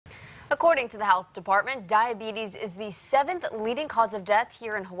According to the health department, diabetes is the 7th leading cause of death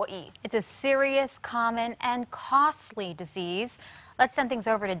here in Hawaii. It's a serious, common, and costly disease. Let's send things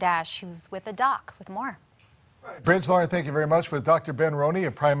over to Dash, who's with a doc with more. Bridge Lauren, thank you very much. With Dr. Ben Roney,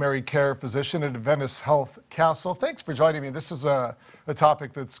 a primary care physician at Adventist Health Castle. Thanks for joining me. This is a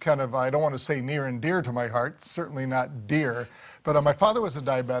topic that's kind of, I don't want to say near and dear to my heart, certainly not dear, but my father was a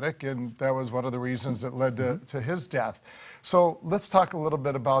diabetic, and that was one of the reasons that led to his death. So let's talk a little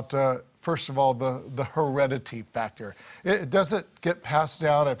bit about, first of all, the heredity factor. Does it get passed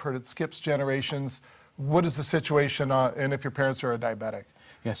down? I've heard it skips generations. What is the situation, and if your parents are a diabetic?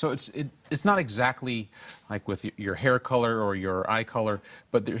 Yeah, so it's not exactly like with your hair color or your eye color,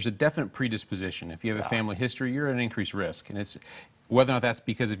 but there's a definite predisposition. If you have a family history, you're at an increased risk, and it's whether or not that's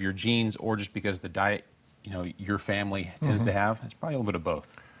because of your genes or just because of the diet, your family tends to have. It's probably a little bit of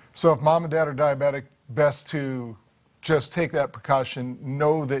both. So if mom and dad are diabetic, best to just take that precaution,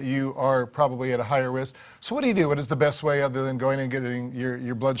 know that you are probably at a higher risk. So what do you do? What is the best way other than going and getting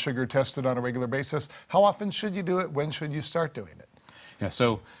your blood sugar tested on a regular basis? How often should you do it? When should you start doing it? Yeah,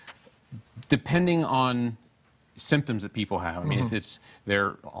 so depending on symptoms that people have, I mean, if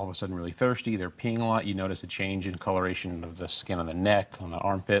they're all of a sudden really thirsty, they're peeing a lot, you notice a change in coloration of the skin on the neck, on the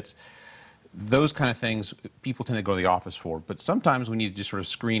armpits, those kind of things people tend to go to the office for. But sometimes we need to just sort of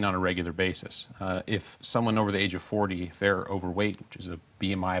screen on a regular basis. If someone over the age of 40, if they're overweight, which is a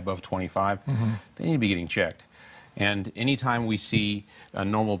BMI above 25, they need to be getting checked. And anytime we see a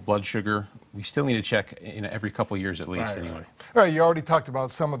normal blood sugar, we still need to check every couple of years at least anyway. All right, you already talked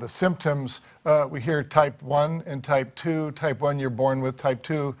about some of the symptoms. We hear type 1 and type 2. Type 1 you're born with, type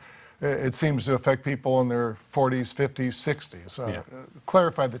 2 it seems to affect people in their 40s, 50s, 60s.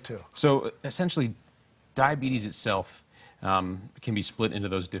 Clarify the two. So essentially, diabetes itself can be split into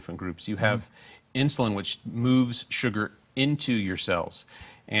those different groups. You have insulin, which moves sugar into your cells,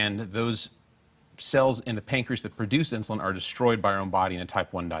 and those cells in the pancreas that produce insulin are destroyed by our own body in a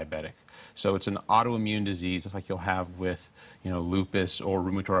type 1 diabetic. So it's an autoimmune disease, just like you'll have with lupus or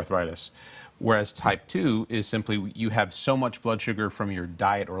rheumatoid arthritis. Whereas type 2 is simply you have so much blood sugar from your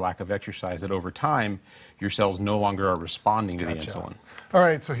diet or lack of exercise that over time your cells no longer are responding to the insulin. All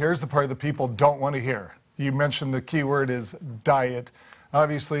right, so here's the part that people don't want to hear. You mentioned the key word is diet.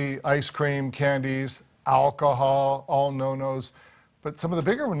 Obviously, ice cream, candies, alcohol, all no-nos. But some of the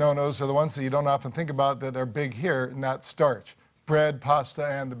bigger no-nos are the ones that you don't often think about that are big here, and that's starch. Bread, pasta,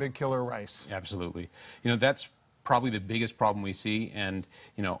 and the big killer, rice. Absolutely. That's probably the biggest problem we see, and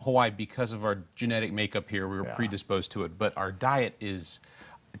Hawaii, because of our genetic makeup here, we're predisposed to it, but our diet is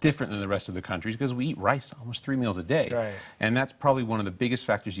different than the rest of the countries because we eat rice almost 3 meals a day. Right. And that's probably one of the biggest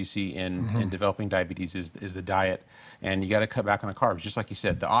factors you see in developing diabetes is the diet, and you got to cut back on the carbs, just like you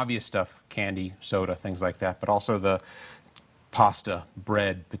said, the obvious stuff, candy, soda, things like that, but also the pasta,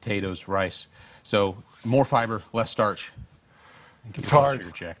 bread, potatoes, rice. So more fiber, less starch. It's hard.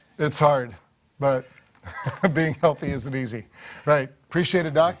 It's hard, but being healthy isn't easy. Right. Appreciate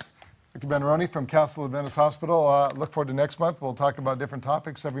it, Doc. Dr. Ben Roney from Castle Adventist Hospital. Look forward to next month. We'll talk about different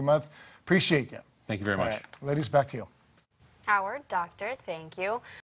topics every month. Appreciate you. Thank you very much. All right. Ladies, back to you. Howard, doctor, thank you.